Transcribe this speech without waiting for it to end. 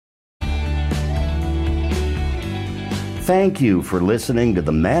Thank you for listening to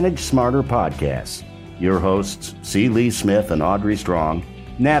the Manage Smarter podcast. Your hosts, C. Lee Smith and Audrey Strong,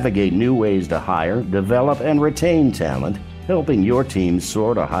 navigate new ways to hire, develop, and retain talent, helping your team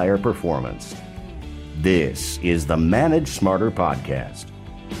soar to higher performance. This is the Manage Smarter podcast.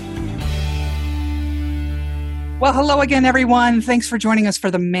 Well, hello again, everyone. Thanks for joining us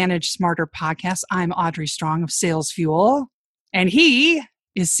for the Manage Smarter podcast. I'm Audrey Strong of Sales Fuel, and he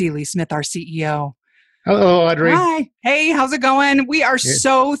is C. Lee Smith, our CEO. Hello, Audrey. Hi. Hey, how's it going? We are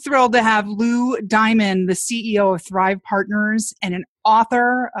so thrilled to have Lou Diamond, the CEO of Thrive Partners and an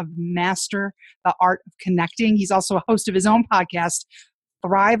author of Master the Art of Connecting. He's also a host of his own podcast,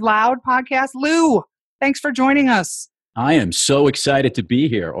 Thrive Loud Podcast. Lou, thanks for joining us. I am so excited to be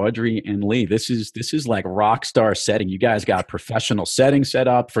here, Audrey and Lee. This is like rock star setting. You guys got professional setting set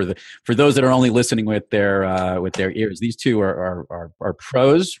up for those that are only listening with their ears. These two are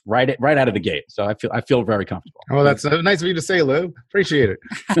pros right out of the gate. So I feel very comfortable. Oh, that's nice of you to say, Lou. Appreciate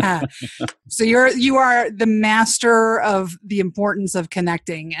it. So you are the master of the importance of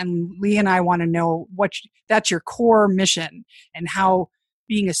connecting, and Lee and I want to know that's your core mission and how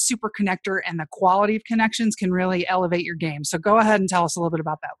being a super connector and the quality of connections can really elevate your game. So go ahead and tell us a little bit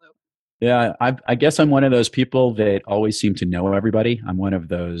about that, Lou. Yeah, I guess I'm one of those people that always seem to know everybody. I'm one of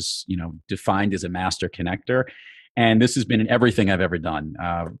those, defined as a master connector. And this has been in everything I've ever done.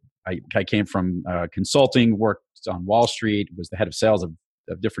 I came from consulting, worked on Wall Street, was the head of sales of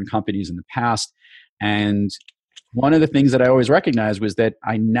different companies in the past. And one of the things that I always recognized was that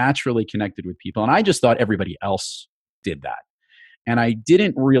I naturally connected with people. And I just thought everybody else did that. And I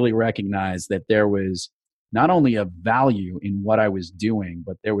didn't really recognize that there was not only a value in what I was doing,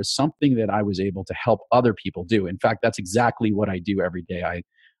 but there was something that I was able to help other people do. In fact, that's exactly what I do every day.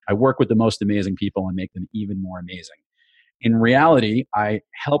 I work with the most amazing people and make them even more amazing. In reality, I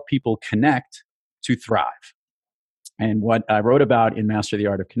help people connect to thrive. And what I wrote about in Master the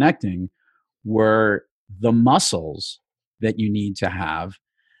Art of Connecting were the muscles that you need to have,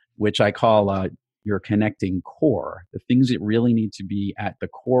 which I call your connecting core, the things that really need to be at the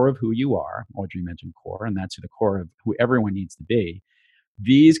core of who you are. Audrey mentioned core, and that's the core of who everyone needs to be.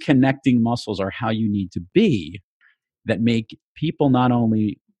 These connecting muscles are how you need to be that make people not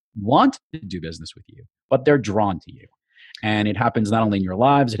only want to do business with you, but they're drawn to you. And it happens not only in your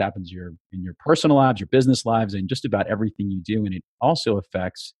lives, it happens in your personal lives, your business lives, and just about everything you do. And it also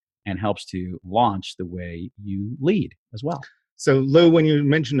affects and helps to launch the way you lead as well. So, Lou, when you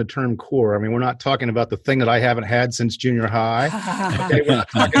mentioned the term core, I mean, we're not talking about the thing that I haven't had since junior high. Okay, we're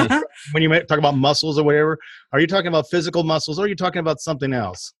not talking, when you talk about muscles or whatever, are you talking about physical muscles or are you talking about something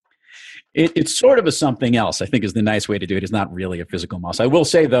else? It's sort of a something else, I think, is the nice way to do it. It's not really a physical muscle. I will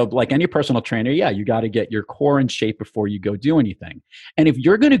say, though, like any personal trainer, you got to get your core in shape before you go do anything. And if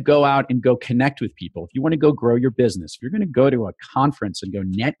you're going to go out and go connect with people, if you want to go grow your business, if you're going to go to a conference and go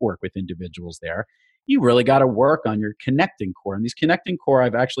network with individuals there, you really got to work on your connecting core. And these connecting core,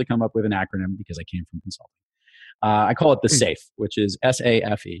 I've actually come up with an acronym because I came from consulting. I call it the SAFE, which is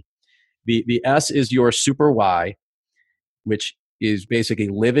SAFE. The S is your super why, which is basically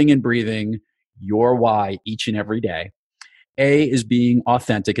living and breathing your why each and every day. A is being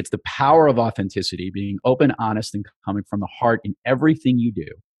authentic. It's the power of authenticity, being open, honest, and coming from the heart in everything you do.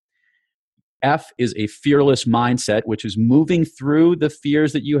 F is a fearless mindset, which is moving through the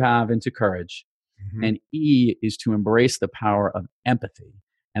fears that you have into courage. Mm-hmm. And E is to embrace the power of empathy.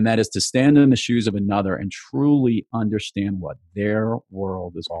 And that is to stand in the shoes of another and truly understand what their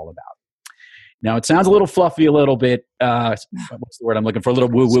world is all about. Now, it sounds a little fluffy, a little bit, what's the word I'm looking for? A little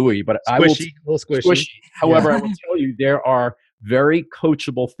woo-woo-y, but squishy, a little squishy. However, I will tell you, there are very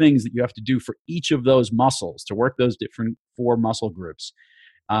coachable things that you have to do for each of those muscles to work those different 4 muscle groups.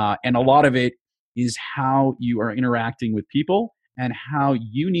 And a lot of it is how you are interacting with people and how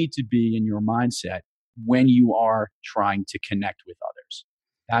you need to be in your mindset when you are trying to connect with others.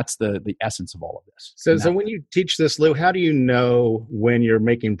 That's the essence of all of this. So when you teach this, Lou, how do you know when you're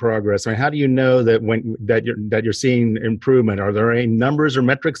making progress? I mean, how do you know that you're seeing improvement? Are there any numbers or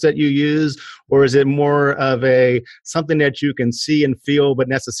metrics that you use, or is it more of something that you can see and feel but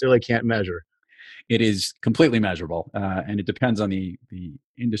necessarily can't measure? It is completely measurable, and it depends on the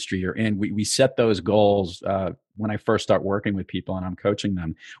industry you're in. We set those goals when I first start working with people and I'm coaching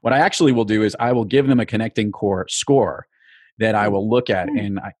them. What I actually will do is I will give them a connecting core score that I will look at,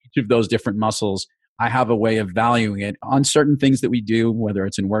 and each of those different muscles, I have a way of valuing it on certain things that we do, whether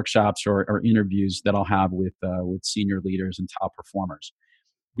it's in workshops or interviews that I'll have with senior leaders and top performers.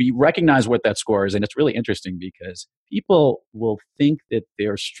 We recognize what that score is, and it's really interesting because people will think that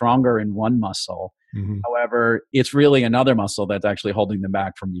they're stronger in one muscle. Mm-hmm. However, it's really another muscle that's actually holding them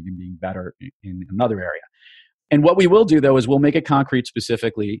back from even being better in another area. And what we will do, though, is we'll make it concrete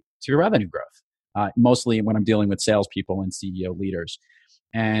specifically to revenue growth, mostly when I'm dealing with salespeople and CEO leaders.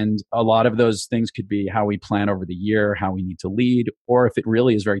 And a lot of those things could be how we plan over the year, how we need to lead, or if it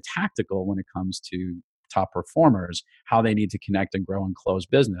really is very tactical when it comes to top performers, how they need to connect and grow and close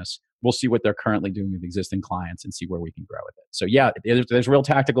business. We'll see what they're currently doing with existing clients and see where we can grow with it. So yeah, there's real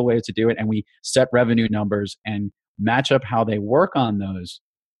tactical ways to do it. And we set revenue numbers and match up how they work on those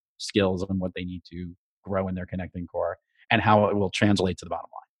skills and what they need to grow in their connecting core and how it will translate to the bottom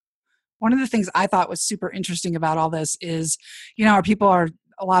line. One of the things I thought was super interesting about all this is,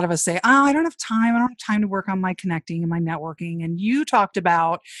 a lot of us say, I don't have time. I don't have time to work on my connecting and my networking. And you talked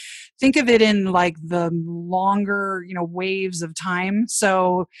about, think of it in like the longer, waves of time.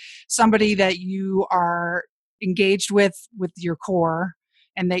 So somebody that you are engaged with your core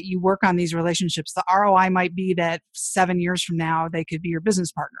and that you work on these relationships, the ROI might be that 7 years from now, they could be your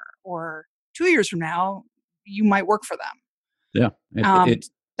business partner, or 2 years from now, you might work for them. Yeah.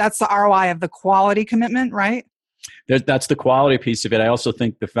 That's the ROI of the quality commitment, right? That's the quality piece of it. I also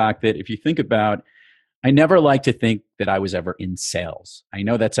think the fact that if you think about, I never like to think that I was ever in sales. I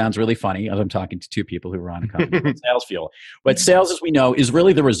know that sounds really funny as I'm talking to two people who run a company called Sales Fuel. But sales, as we know, is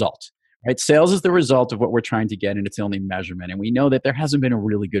really the result, right? Sales is the result of what we're trying to get, and it's the only measurement. And we know that there hasn't been a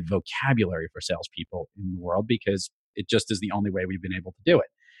really good vocabulary for salespeople in the world because it just is the only way we've been able to do it.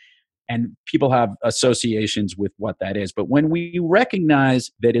 And people have associations with what that is. But when we recognize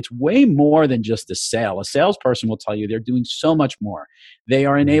that it's way more than just a sale, a salesperson will tell you they're doing so much more. They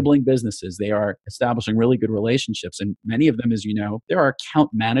are enabling businesses. They are establishing really good relationships. And many of them, as you know, there are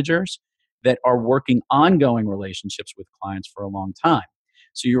account managers that are working ongoing relationships with clients for a long time.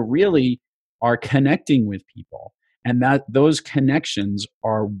 So you really are connecting with people. And those connections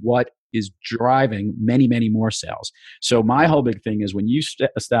are what is driving many, many more sales. So my whole big thing is when you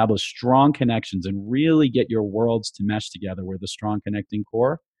establish strong connections and really get your worlds to mesh together with a strong connecting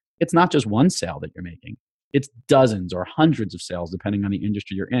core, it's not just one sale that you're making. It's dozens or hundreds of sales, depending on the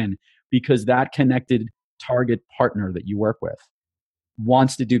industry you're in, because that connected target partner that you work with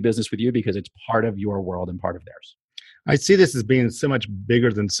wants to do business with you because it's part of your world and part of theirs. I see this as being so much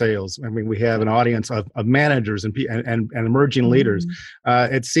bigger than sales. I mean, we have an audience of managers and emerging leaders.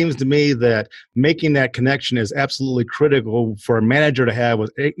 It seems to me that making that connection is absolutely critical for a manager to have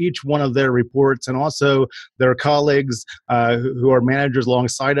with each one of their reports and also their colleagues who are managers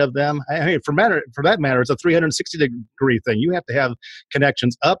alongside of them. I mean, for that matter, it's a 360-degree thing. You have to have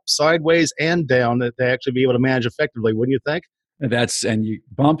connections up, sideways, and down to actually be able to manage effectively, wouldn't you think? And you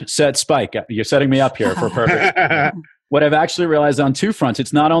bump, set, spike. You're setting me up here for perfect. What I've actually realized on two fronts,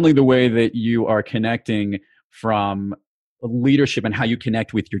 it's not only the way that you are connecting from leadership and how you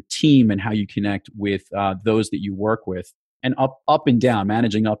connect with your team and how you connect with those that you work with, and up and down,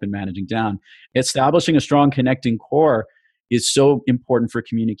 managing up and managing down. Establishing a strong connecting core is so important for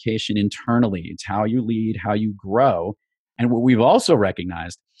communication internally. It's how you lead, how you grow. And what we've also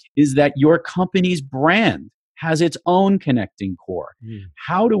recognized is that your company's brand has its own connecting core.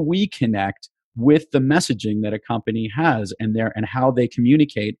 How do we connect with the messaging that a company has and how they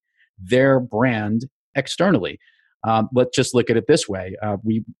communicate their brand externally? Let's just look at it this way.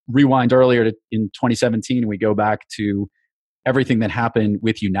 We rewind earlier in 2017 and we go back to everything that happened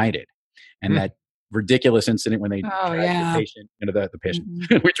with United and that ridiculous incident when they dragged the patient, the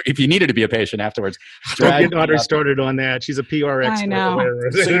patient, which if you needed to be a patient afterwards. Don't get Audrey started on that. She's a PR expert. I know.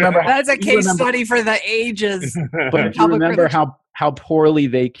 So you remember that's a case study for the ages. But you remember how poorly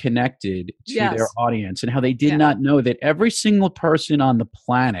they connected to their audience and how they did not know that every single person on the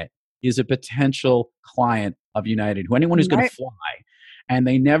planet is a potential client of United, anyone who's going to fly. And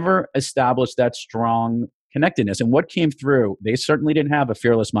they never established that strong connectedness. And what came through, they certainly didn't have a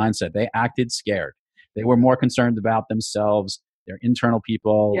fearless mindset. They acted scared. They were more concerned about themselves, their internal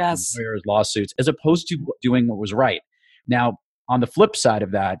people, lawyers, lawsuits, as opposed to doing what was right. Now, on the flip side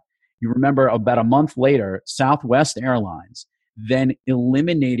of that, you remember about a month later, Southwest Airlines then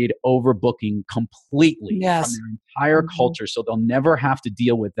eliminated overbooking completely from their entire culture, so they'll never have to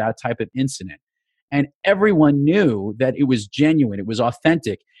deal with that type of incident. And everyone knew that it was genuine, it was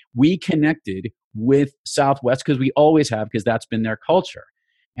authentic. We connected with Southwest because we always have, because that's been their culture.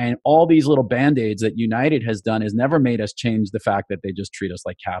 And all these little Band-Aids that United has done has never made us change the fact that they just treat us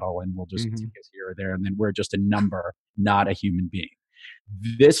like cattle and we'll just take us here or there and then we're just a number, not a human being.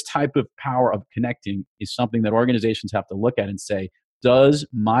 This type of power of connecting is something that organizations have to look at and say, does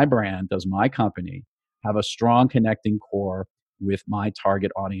my brand, does my company have a strong connecting core with my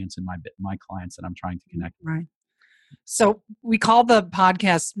target audience and my clients that I'm trying to connect with? Right. So we call the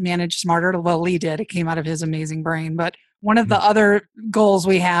podcast Manage Smarter. Well, Lee did. It came out of his amazing brain. But one of the other goals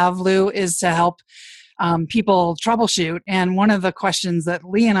we have, Lou, is to help people troubleshoot. And one of the questions that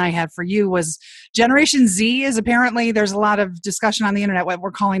Lee and I had for you was Generation Z is apparently, there's a lot of discussion on the internet, what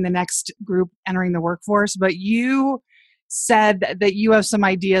we're calling the next group entering the workforce. But you said that you have some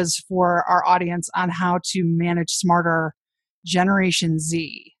ideas for our audience on how to manage smarter Generation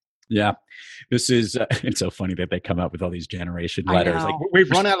Z. Yeah, this is, it's so funny that they come up with all these generation letters. Like, we've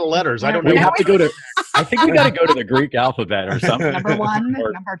run out of letters. I don't know. We have to go to, I think we got to go to the Greek alphabet or something. Number one,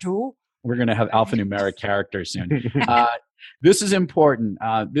 number two. We're going to have alphanumeric characters soon. This is important.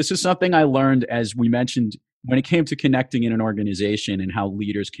 This is something I learned, as we mentioned, when it came to connecting in an organization and how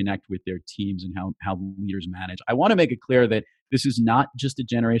leaders connect with their teams and how leaders manage. I want to make it clear that this is not just a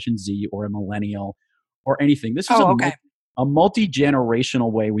Generation Z or a millennial or anything. This is a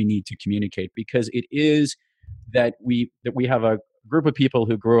multi-generational way we need to communicate, because it is that we have a group of people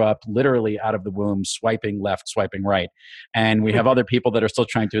who grew up literally out of the womb swiping left, swiping right, and we have other people that are still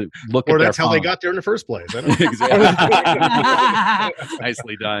trying to look at their phone. Or that's how they got there in the first place. Exactly.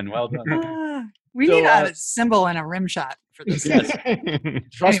 Nicely done. Well done. We need a symbol and a rim shot for this. Yes.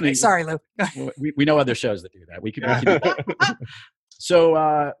 Trust anyway, me. Sorry, Lou. We know other shows that do that. We can do that. So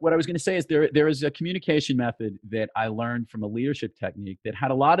what I was going to say is there is a communication method that I learned from a leadership technique that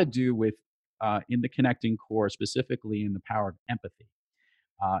had a lot to do with in the connecting core, specifically in the power of empathy.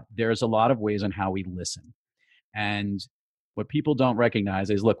 There's a lot of ways on how we listen. And what people don't recognize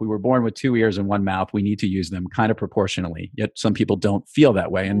is, look, we were born with 2 ears and 1 mouth. We need to use them kind of proportionally. Yet some people don't feel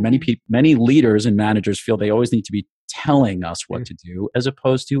that way. And many leaders and managers feel they always need to be telling us what to do, as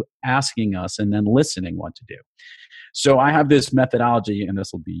opposed to asking us and then listening what to do. So I have this methodology, and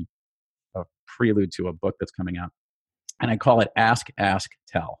this will be a prelude to a book that's coming out. And I call it Ask, Ask,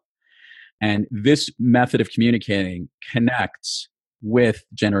 Tell. And this method of communicating connects with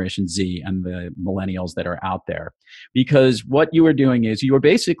Generation Z and the millennials that are out there. Because what you are doing is you are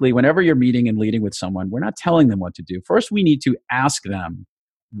basically, whenever you're meeting and leading with someone, we're not telling them what to do. First, we need to ask them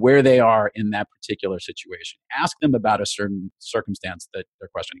where they are in that particular situation. Ask them about a certain circumstance that they're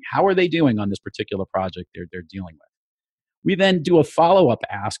questioning. How are they doing on this particular project they're dealing with? We then do a follow-up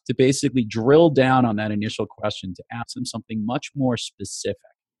ask to basically drill down on that initial question to ask them something much more specific.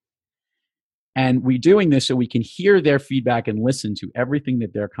 And we're doing this so we can hear their feedback and listen to everything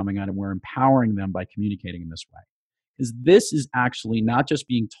that they're coming on, and we're empowering them by communicating in this way. Because this is actually not just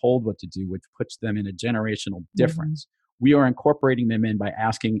being told what to do, which puts them in a generational difference. We are incorporating them in by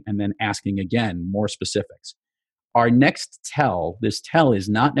asking and then asking again more specifics. Our next tell, this tell is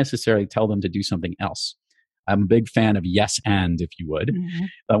not necessarily tell them to do something else. I'm a big fan of yes and, if you would.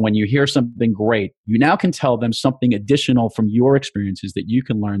 But when you hear something great, you now can tell them something additional from your experiences that you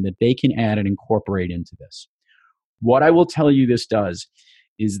can learn that they can add and incorporate into this. What I will tell you this does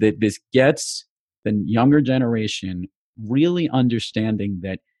is that this gets the younger generation really understanding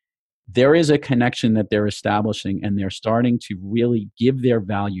that there is a connection that they're establishing, and they're starting to really give their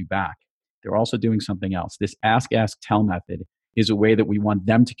value back. They're also doing something else. This ask, ask, tell method is a way that we want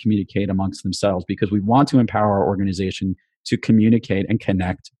them to communicate amongst themselves, because we want to empower our organization to communicate and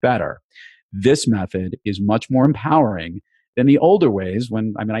connect better. This method is much more empowering than the older ways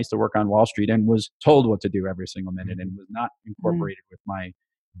when, I used to work on Wall Street and was told what to do every single minute and was not incorporated with my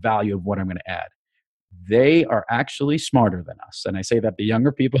value of what I'm going to add. They are actually smarter than us. And I say that the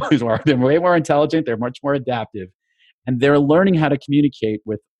younger people who are, they're way more intelligent, they're much more adaptive, and they're learning how to communicate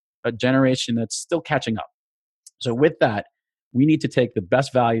with a generation that's still catching up. So with that, we need to take the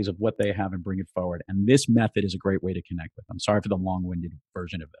best values of what they have and bring it forward. And this method is a great way to connect with them. Sorry for the long-winded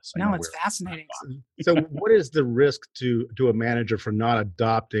version of this. No, it's fascinating. So what is the risk to a manager for not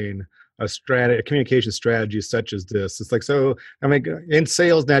adopting a communication strategy such as this? It's like, so, in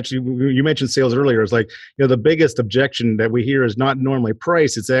sales, naturally, you mentioned sales earlier. It's like, the biggest objection that we hear is not normally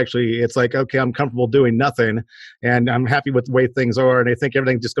price. It's like, okay, I'm comfortable doing nothing and I'm happy with the way things are. And they think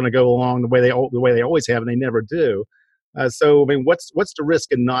everything's just going to go along the way they always have, and they never do. So, what's the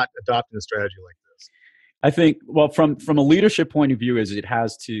risk in not adopting a strategy like this? I think, well, from a leadership point of view, is it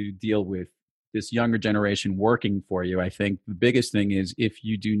has to deal with this younger generation working for you. I think the biggest thing is if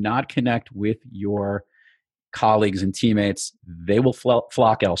you do not connect with your colleagues and teammates, they will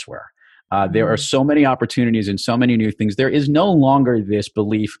flock elsewhere. There are so many opportunities and so many new things. There is no longer this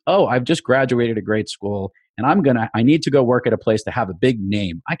belief, oh, I've just graduated a great school and I need to go work at a place to have a big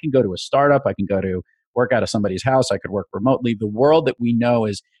name. I can go to a startup. I can go to work out of somebody's house. I could work remotely. The world that we know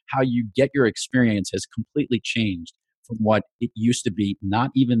is how you get your experience has completely changed from what it used to be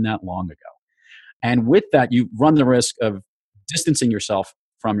not even that long ago. And with that, you run the risk of distancing yourself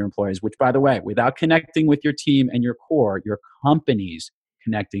from your employees, which, by the way, without connecting with your team and your core, your company's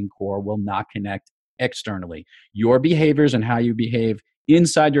connecting core will not connect externally. Your behaviors and how you behave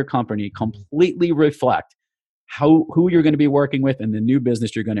inside your company completely reflect who you're going to be working with and the new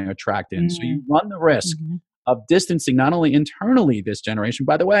business you're going to attract in. So you run the risk of distancing not only internally this generation.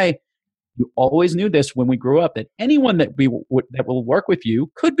 By the way, you always knew this when we grew up, that anyone that will work with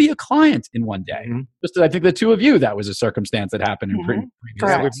you could be a client in one day. Just as I think the two of you, that was a circumstance that happened in previous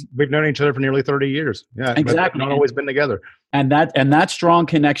days. We've known each other for nearly 30 years. Yeah, exactly. But not always been together. And that strong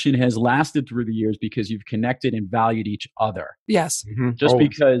connection has lasted through the years because you've connected and valued each other. Yes. Just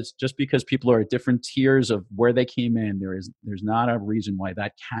because people are at different tiers of where they came in, there's not a reason why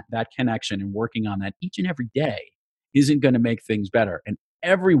that connection and working on that each and every day isn't going to make things better. And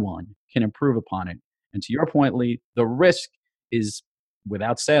everyone can improve upon it. And to your point, Lee, the risk is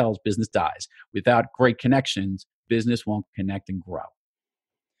without sales, business dies. Without great connections, business won't connect and grow.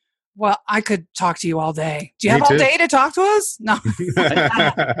 Well, I could talk to you all day. Do you have all day to talk to us? No.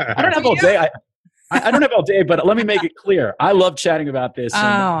 I don't have all day. I don't have all day, but let me make it clear. I love chatting about this.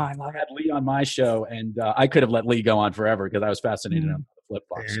 I love it. I had Lee on my show, and I could have let Lee go on forever because I was fascinated on the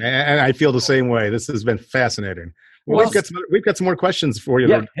flip-flops. And I feel the same way. This has been fascinating. Well, we've got some more questions for you.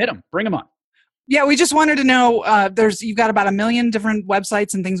 Yeah, hit them. Bring them on. Yeah, we just wanted to know, you've got about 1 million different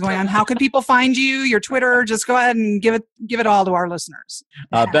websites and things going on. How can people find you? Your Twitter? Just go ahead and give it all to our listeners.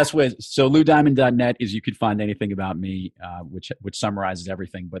 Best way. So LouDiamond.net is you could find anything about me, which summarizes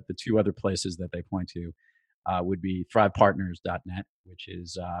everything. But the two other places that they point to would be ThrivePartners.net, which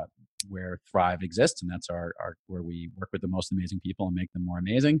is where Thrive exists, and that's our where we work with the most amazing people and make them more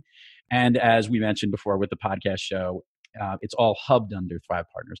amazing. And as we mentioned before with the podcast show, it's all hubbed under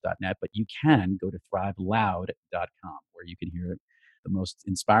ThrivePartners.net, but you can go to ThriveLoud.com, where you can hear the most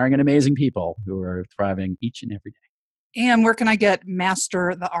inspiring and amazing people who are thriving each and every day. And where can I get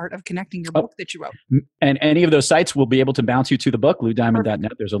Master the Art of Connecting, your book that you wrote? And any of those sites will be able to bounce you to the book,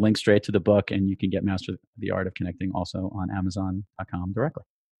 LouDiamond.net. There's a link straight to the book, and you can get Master the Art of Connecting also on Amazon.com directly.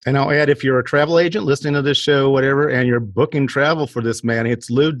 And I'll add, if you're a travel agent listening to this show, whatever, and you're booking travel for this man,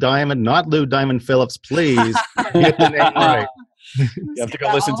 it's Lou Diamond, not Lou Diamond Phillips. Please get the name right. You have to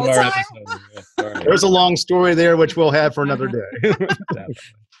go listen to our episode. There's a long story there, which we'll have for another day.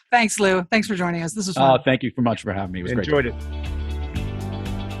 Thanks, Lou. Thanks for joining us. This was fun. Thank you so much for having me. It was Enjoyed great.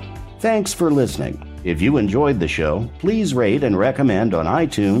 Thanks for listening. If you enjoyed the show, please rate and recommend on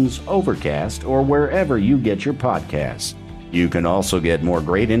iTunes, Overcast, or wherever you get your podcasts. You can also get more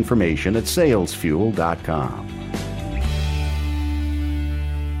great information at salesfuel.com.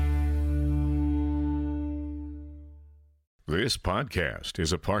 This podcast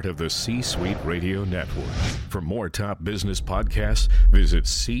is a part of the C-Suite Radio Network. For more top business podcasts, visit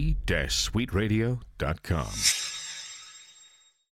c-suiteradio.com.